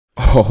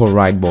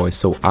Alright boys,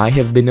 so I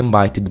have been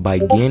invited by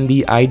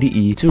Gandi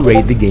IDE to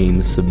rate the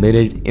game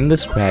submitted in the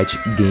Scratch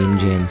Game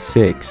Jam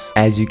 6.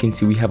 As you can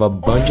see, we have a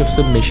bunch of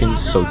submissions,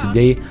 so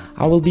today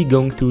I will be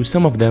going through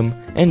some of them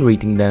and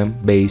rating them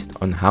based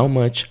on how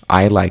much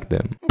I like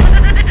them.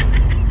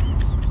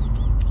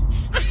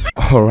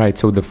 Alright,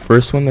 so the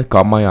first one that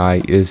caught my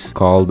eye is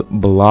called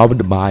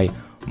Blobbed by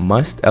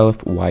Must Elf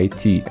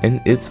YT,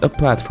 and it's a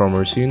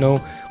platformer, so you know,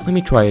 let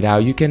me try it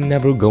out. You can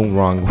never go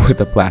wrong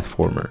with a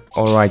platformer.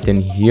 Alright,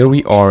 and here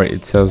we are.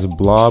 It says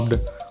blobbed.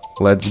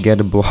 Let's get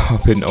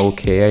blobbing.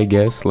 Okay, I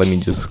guess. Let me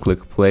just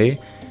click play.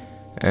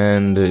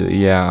 And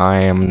yeah, I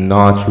am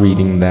not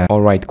reading that.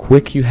 Alright,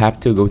 quick, you have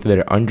to go to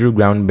their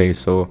underground base.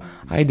 So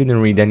I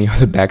didn't read any of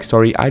the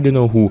backstory. I don't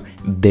know who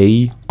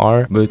they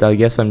are, but I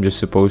guess I'm just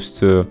supposed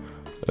to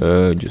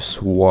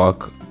just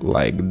walk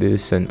like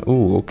this and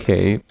oh,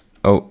 okay.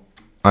 Oh,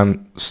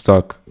 I'm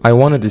stuck. I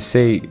wanted to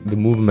say the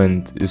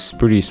movement is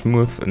pretty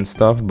smooth and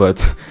stuff,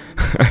 but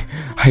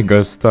I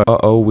got stuck.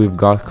 Uh-oh, we've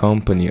got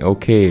company.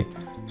 Okay,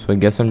 so I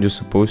guess I'm just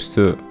supposed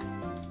to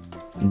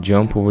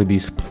jump over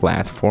these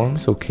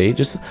platforms. Okay,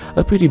 just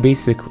a pretty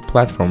basic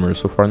platformer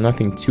so far,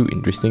 nothing too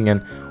interesting.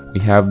 And we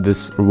have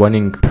this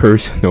running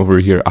person over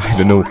here. I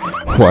don't know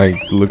why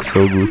it looks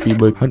so goofy,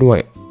 but how do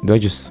I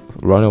just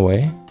run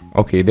away?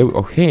 Okay,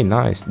 okay,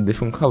 nice,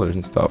 different colors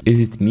and stuff. Is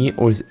it me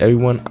or is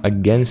everyone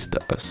against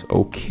us?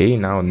 Okay,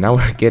 now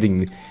we're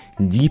getting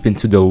deep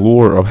into the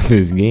lore of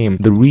this game.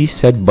 The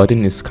reset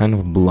button is kind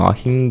of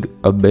blocking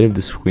a bit of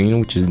the screen,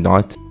 which is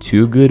not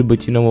too good,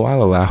 but you know,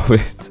 I'll allow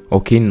it.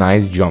 Okay,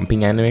 nice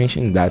jumping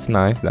animations. That's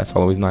nice. That's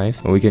always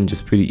nice. We can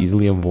just pretty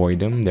easily avoid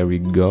them. There we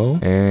go.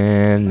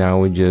 And now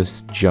we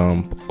just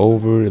jump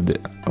over the...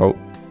 Oh,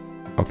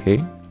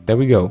 okay, there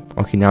we go.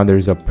 Okay, now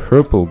there's a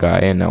purple guy,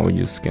 and now we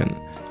just can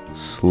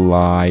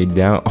slide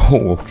down.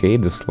 Oh, okay,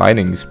 the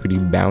sliding is pretty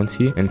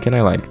bouncy. And can I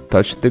like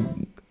touch the...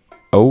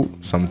 Oh,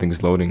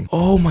 something's loading.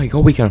 Oh my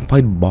god, we can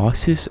fight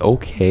bosses.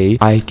 Okay,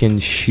 I can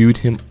shoot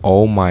him.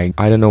 Oh my,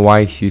 I don't know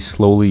why he's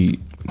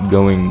slowly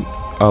going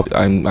up.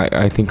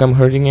 I think I'm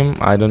hurting him.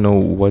 I don't know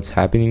what's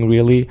happening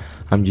really.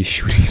 I'm just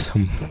shooting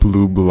some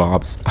blue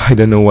blobs. I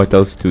don't know what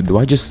else to do. Do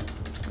I just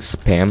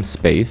spam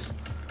space?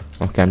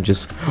 Okay, I'm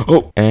just...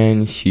 Oh,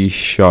 and he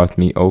shot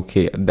me.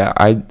 Okay,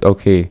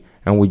 okay,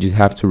 and we just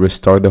have to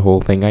restart the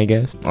whole thing, I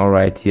guess.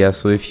 Alright, yeah,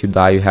 so if you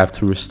die, you have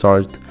to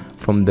restart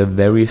from the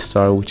very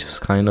start, which is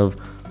kind of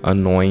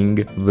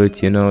annoying,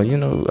 but you know,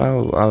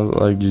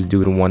 I'll just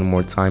do it one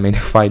more time, and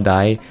if I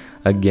die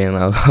again,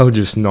 I'll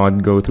just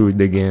not go through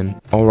it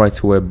again. Alright,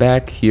 so we're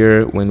back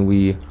here when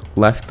we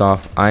left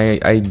off.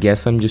 I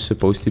guess I'm just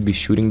supposed to be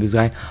shooting this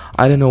guy.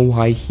 I don't know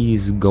why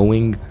he's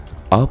going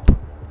up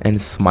and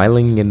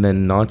smiling and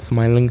then not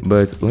smiling,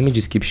 but let me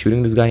just keep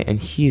shooting this guy, and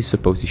he's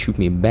supposed to shoot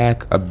me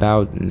back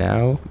about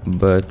now,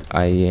 but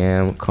I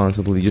am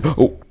constantly just...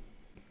 Oh,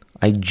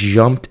 I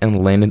jumped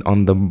and landed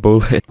on the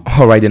bullet.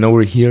 Alright, and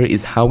over here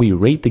is how we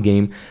rate the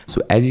game.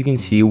 So as you can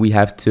see, we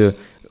have to,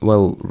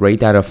 well,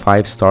 rate out of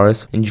 5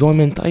 stars.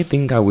 Enjoyment, I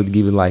think I would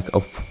give it like a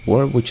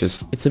 4, which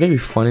is, it's a very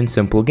fun and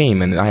simple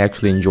game, and I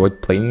actually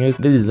enjoyed playing it.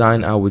 The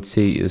design, I would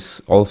say,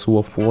 is also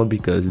a 4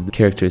 because the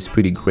character is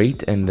pretty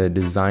great, and the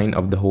design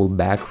of the whole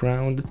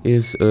background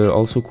is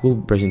also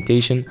cool.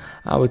 Presentation,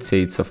 I would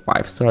say it's a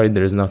 5 star.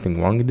 There's nothing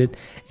wrong with it.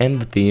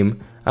 And the theme,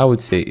 I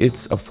would say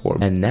it's a 4.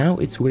 And now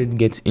it's where it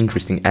gets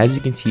interesting. As you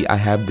can see, I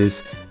have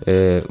this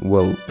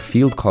well,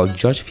 field called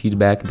judge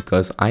feedback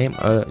because I am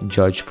a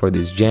judge for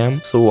this jam,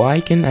 so I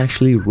can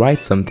actually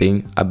write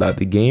something about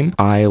the game.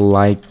 I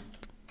like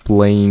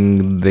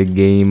playing the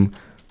game,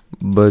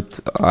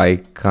 but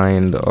I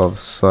kind of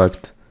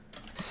sucked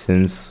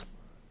since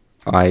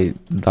I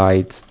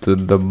died to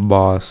the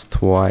boss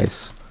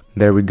twice.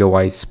 There we go,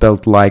 I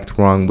spelled liked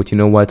wrong, but you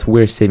know what,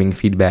 we're saving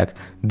feedback.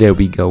 There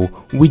we go,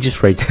 we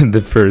just rated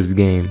the first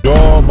game.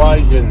 Joe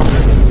Biden.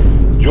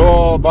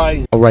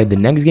 Alright, the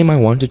next game I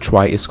want to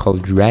try is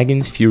called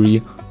Dragon's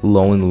Fury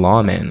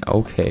Lawman.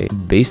 Okay,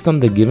 based on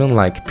the given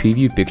like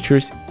preview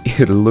pictures,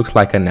 it looks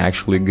like an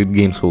actually good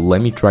game, so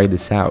let me try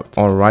this out.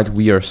 Alright,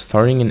 we are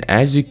starting, and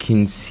as you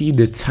can see,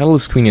 the title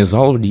screen is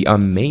already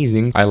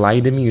amazing. I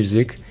like the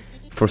music.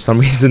 For some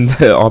reason,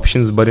 the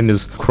options button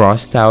is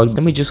crossed out.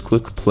 Let me just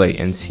click play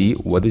and see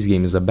what this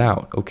game is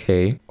about.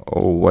 Okay.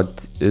 Oh,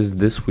 what is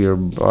this? We are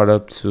brought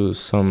up to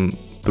some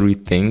 3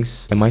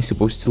 things. Am I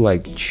supposed to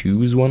like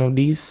choose one of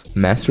these?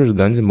 Masters,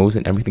 guns, and modes,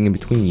 and everything in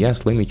between.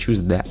 Yes, let me choose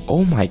that.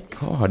 Oh my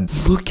god.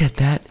 Look at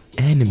that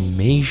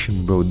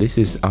animation, bro. This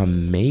is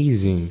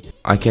amazing.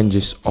 I can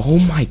just... Oh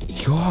my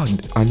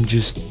god. I'm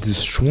just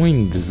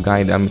destroying this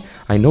guy.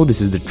 I know this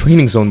is the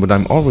training zone, but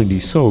I'm already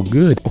so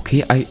good.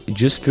 Okay, I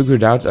just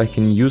figured out I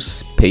can use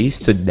space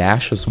to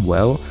dash as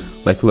well.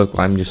 Like, look,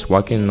 I'm just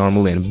walking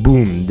normally and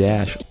boom,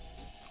 dash.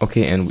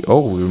 Okay, and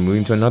we're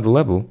moving to another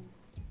level.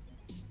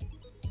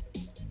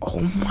 Oh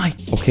my...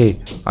 Okay,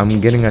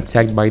 I'm getting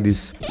attacked by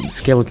these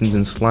skeletons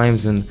and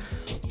slimes, and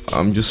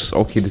I'm just...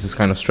 Okay, this is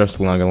kind of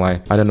stressful, not gonna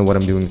lie. I don't know what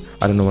I'm doing.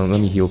 I don't know what...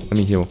 Let me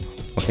heal.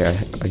 Okay,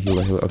 I heal.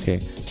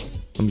 Okay,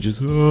 let me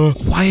just...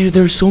 Why are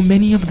there so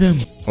many of them?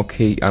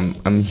 Okay,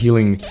 I'm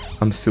healing.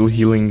 I'm still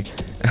healing.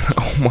 And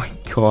oh my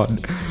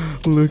god,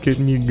 look at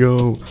me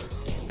go.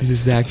 This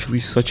is actually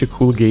such a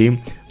cool game,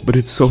 but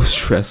it's so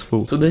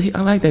stressful. So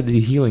I like that the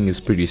healing is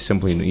pretty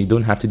simple. You know, you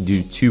don't have to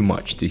do too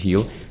much to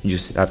heal. You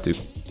just have to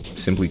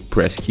simply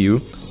press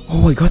Q.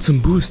 Oh, I got some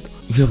boost.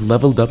 You have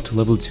leveled up to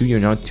level 2. You're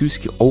now 2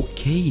 skill.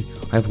 Okay,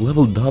 I've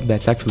leveled up.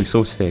 That's actually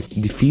so sick.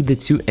 Defeat the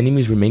 2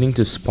 enemies remaining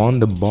to spawn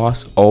the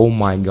boss. Oh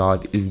my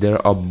god, is there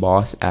a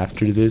boss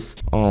after this?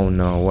 Oh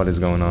no, what is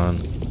going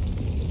on?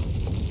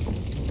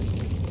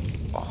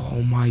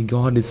 Oh my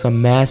god, it's a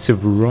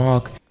massive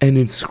rock and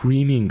it's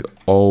screaming.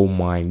 Oh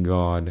my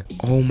god.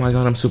 Oh my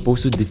god, I'm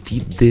supposed to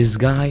defeat this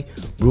guy?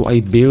 Bro, I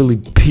barely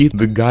beat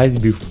the guys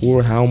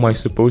before. How am I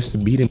supposed to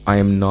beat him? I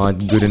am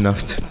not good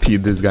enough to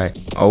beat this guy.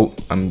 Oh,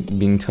 I'm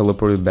being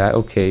teleported back.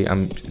 Okay,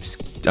 I'm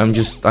just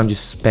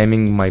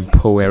spamming my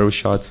bow arrow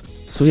shots.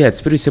 So yeah, it's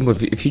pretty simple.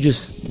 If you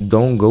just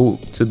don't go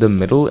to the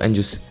middle and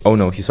just... Oh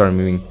no, he started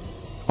moving.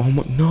 Oh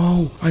my,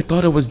 no, I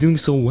thought I was doing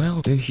so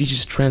well. Then he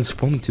just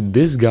transformed to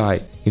this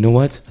guy. You know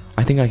what?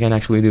 I think I can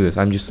actually do this.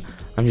 I'm just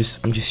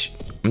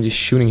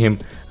shooting him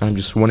and I'm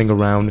just running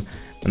around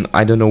and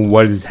I don't know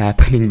what is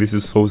happening. This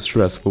is so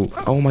stressful.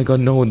 Oh my god,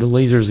 no, the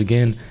lasers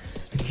again.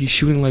 And he's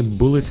shooting like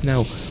bullets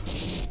now.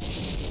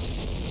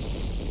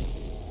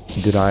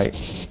 Did I?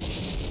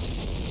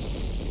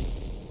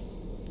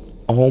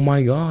 Oh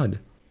my god.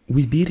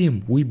 We beat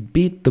him. We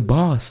beat the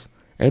boss.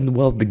 And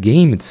well, the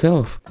game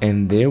itself.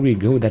 And there we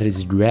go. That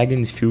is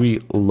Dragon's Fury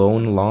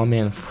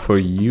Lawman for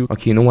you.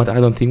 Okay, you know what?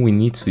 I don't think we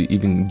need to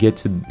even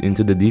get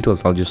into the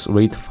details. I'll just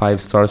rate 5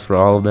 stars for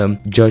all of them.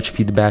 Judge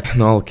feedback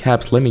in all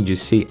caps. Let me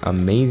just say,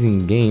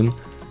 amazing game.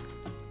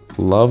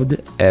 Loved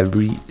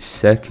every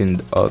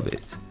second of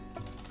it.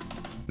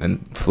 And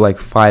like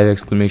 5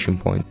 exclamation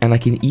points. And I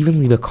can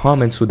even leave a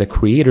comment so the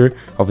creator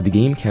of the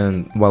game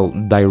can, well,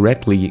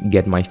 directly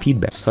get my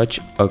feedback. Such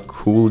a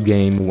cool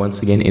game,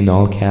 once again in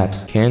all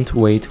caps. Can't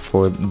wait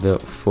for the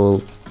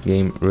full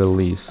game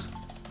release.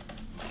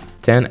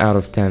 10 out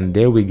of 10.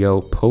 There we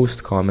go.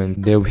 Post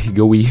comment. There we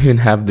go. We even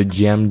have the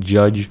Jam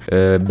Judge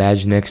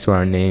badge next to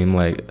our name.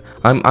 Like,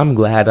 I'm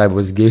glad I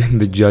was given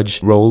the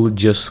judge role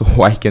just so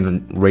I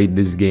can rate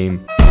this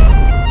game.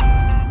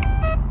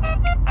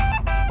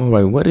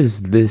 Alright, what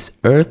is this?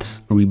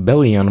 Earth's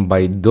Rebellion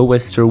by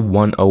Doester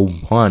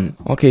 101.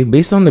 Okay,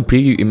 based on the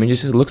preview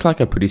images, it looks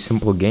like a pretty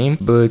simple game,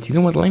 but you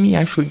know what? Let me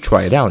actually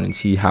try it out and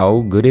see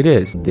how good it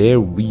is. There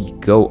we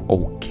go.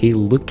 Okay,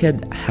 look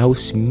at how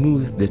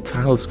smooth the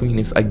title screen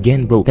is.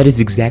 Again, bro, that is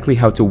exactly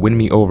how to win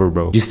me over,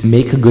 bro. Just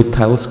make a good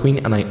title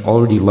screen and I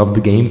already love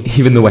the game,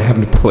 even though I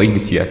haven't played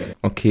it yet.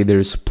 Okay,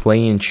 there's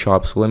play and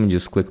shop, so let me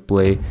just click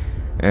play.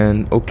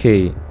 And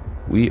okay,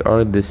 we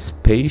are the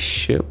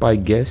spaceship, I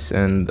guess,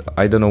 and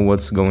I don't know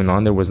what's going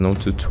on. There was no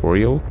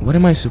tutorial. What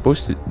am I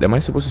supposed to... Am I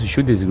supposed to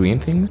shoot these green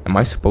things? Am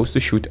I supposed to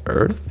shoot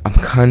Earth? I'm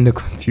kind of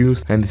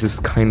confused, and this is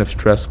kind of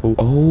stressful.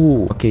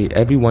 Oh, okay,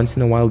 every once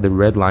in a while the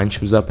red line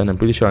shows up, and I'm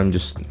pretty sure I'm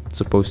just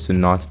supposed to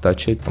not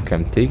touch it. Okay,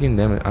 I'm taking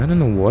them. I don't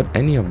know what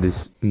any of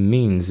this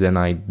means, and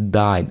I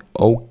died.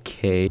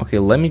 Okay,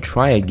 let me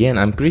try again.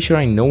 I'm pretty sure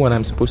I know what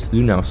I'm supposed to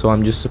do now, so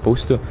I'm just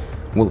supposed to,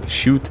 well,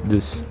 shoot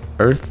this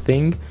Earth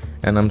thing.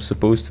 And I'm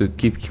supposed to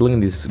keep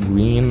killing these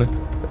green,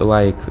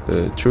 like,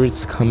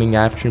 turrets coming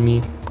after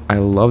me. I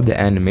love the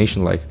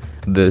animation, like,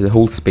 the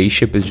whole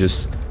spaceship is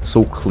just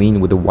so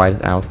clean with the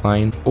white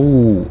outline.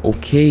 Oh,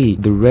 okay,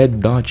 the red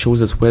dot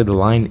shows us where the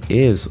line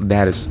is.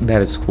 That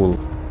is cool.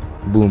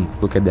 Boom,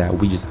 look at that.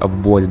 We just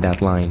avoided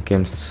that line. Okay,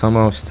 I'm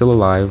somehow still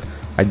alive.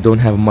 I don't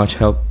have much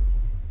help.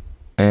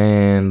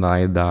 And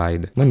I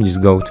died. Let me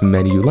just go to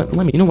menu. Let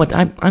me, you know what,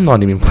 I'm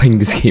not even playing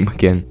this game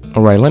again.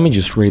 Alright, let me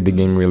just rate the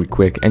game really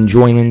quick.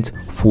 Enjoyment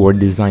 4,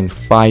 design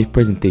 5,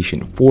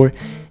 presentation 4,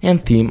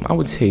 and theme I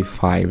would say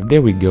 5.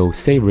 There we go.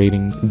 Save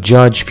rating.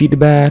 Judge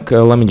feedback,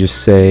 let me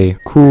just say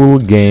cool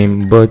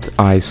game, but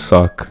I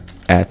suck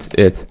at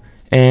it.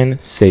 And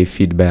save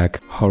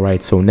feedback.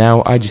 Alright, so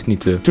now I just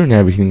need to turn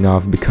everything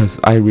off because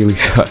I really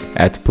suck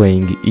at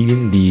playing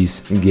even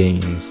these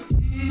games.